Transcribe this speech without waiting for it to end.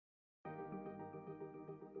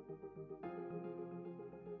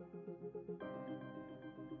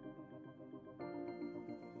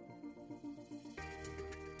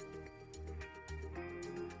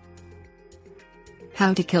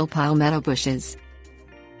How to kill palmetto bushes.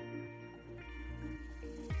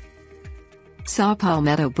 Saw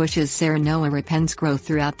palmetto bushes. Serenoa repens grow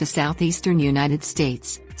throughout the southeastern United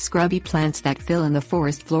States, scrubby plants that fill in the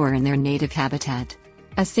forest floor in their native habitat.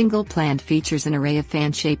 A single plant features an array of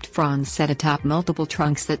fan-shaped fronds set atop multiple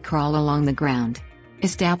trunks that crawl along the ground.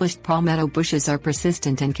 Established palmetto bushes are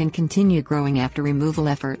persistent and can continue growing after removal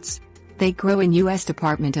efforts. They grow in U.S.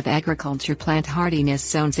 Department of Agriculture plant hardiness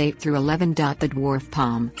zones 8 through 11. The dwarf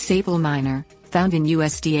palm sable minor, found in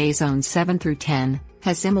USDA zones 7 through 10,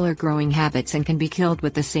 has similar growing habits and can be killed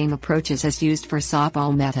with the same approaches as used for saw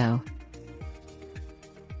palmetto.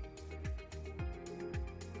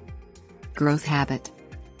 Growth habit.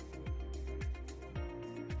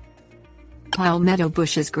 Palmetto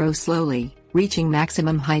bushes grow slowly, reaching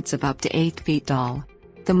maximum heights of up to 8 feet tall.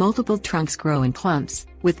 The multiple trunks grow in clumps,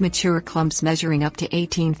 with mature clumps measuring up to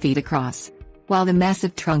 18 feet across. While the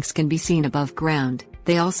massive trunks can be seen above ground,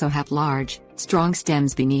 they also have large, strong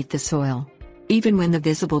stems beneath the soil. Even when the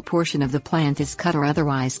visible portion of the plant is cut or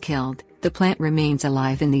otherwise killed, the plant remains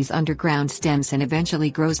alive in these underground stems and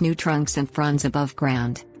eventually grows new trunks and fronds above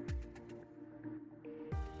ground.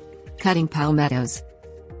 Cutting palmettos.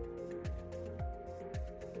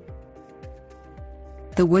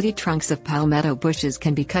 The woody trunks of palmetto bushes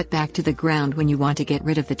can be cut back to the ground when you want to get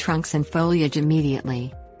rid of the trunks and foliage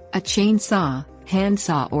immediately. A chainsaw,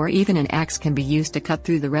 handsaw or even an axe can be used to cut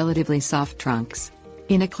through the relatively soft trunks.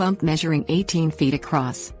 In a clump measuring 18 feet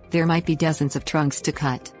across, there might be dozens of trunks to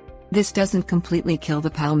cut. This doesn't completely kill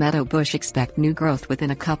the palmetto bush. Expect new growth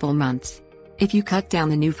within a couple months. If you cut down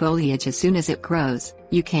the new foliage as soon as it grows,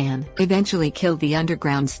 you can eventually kill the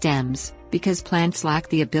underground stems, because plants lack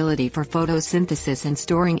the ability for photosynthesis and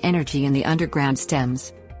storing energy in the underground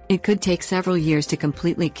stems. It could take several years to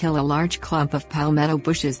completely kill a large clump of palmetto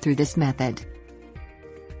bushes through this method.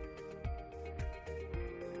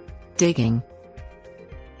 Digging.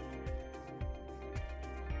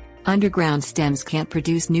 Underground stems can't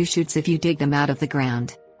produce new shoots if you dig them out of the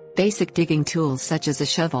ground. Basic digging tools such as a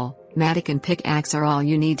shovel, mattock and pickaxe are all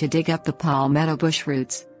you need to dig up the palmetto bush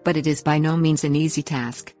roots, but it is by no means an easy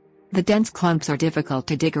task. The dense clumps are difficult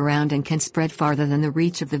to dig around and can spread farther than the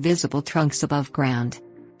reach of the visible trunks above ground.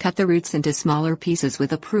 Cut the roots into smaller pieces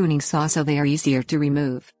with a pruning saw so they are easier to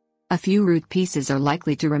remove. A few root pieces are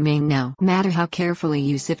likely to remain no matter how carefully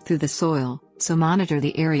you sift through the soil, so monitor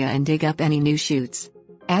the area and dig up any new shoots.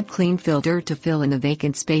 Add clean fill dirt to fill in the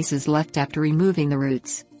vacant spaces left after removing the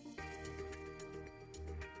roots.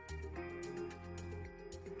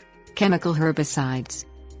 Chemical herbicides.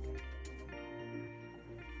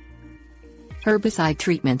 Herbicide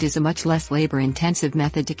treatment is a much less labor-intensive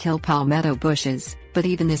method to kill palmetto bushes, but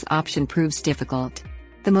even this option proves difficult.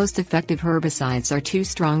 The most effective herbicides are too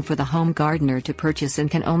strong for the home gardener to purchase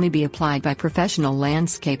and can only be applied by professional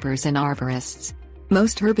landscapers and arborists.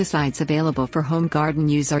 Most herbicides available for home garden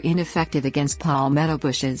use are ineffective against palmetto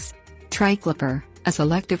bushes. Tricloper, a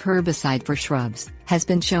selective herbicide for shrubs, has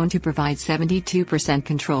been shown to provide 72%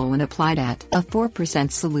 control when applied at a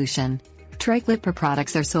 4% solution. Tricloper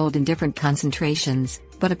products are sold in different concentrations,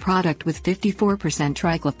 but a product with 54%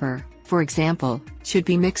 tricloper, for example, should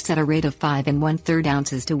be mixed at a rate of 5 1/3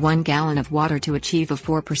 ounces to 1 gallon of water to achieve a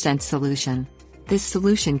 4% solution. This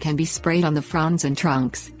solution can be sprayed on the fronds and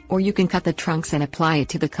trunks, or you can cut the trunks and apply it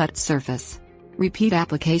to the cut surface. Repeat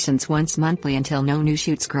applications once monthly until no new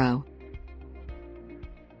shoots grow.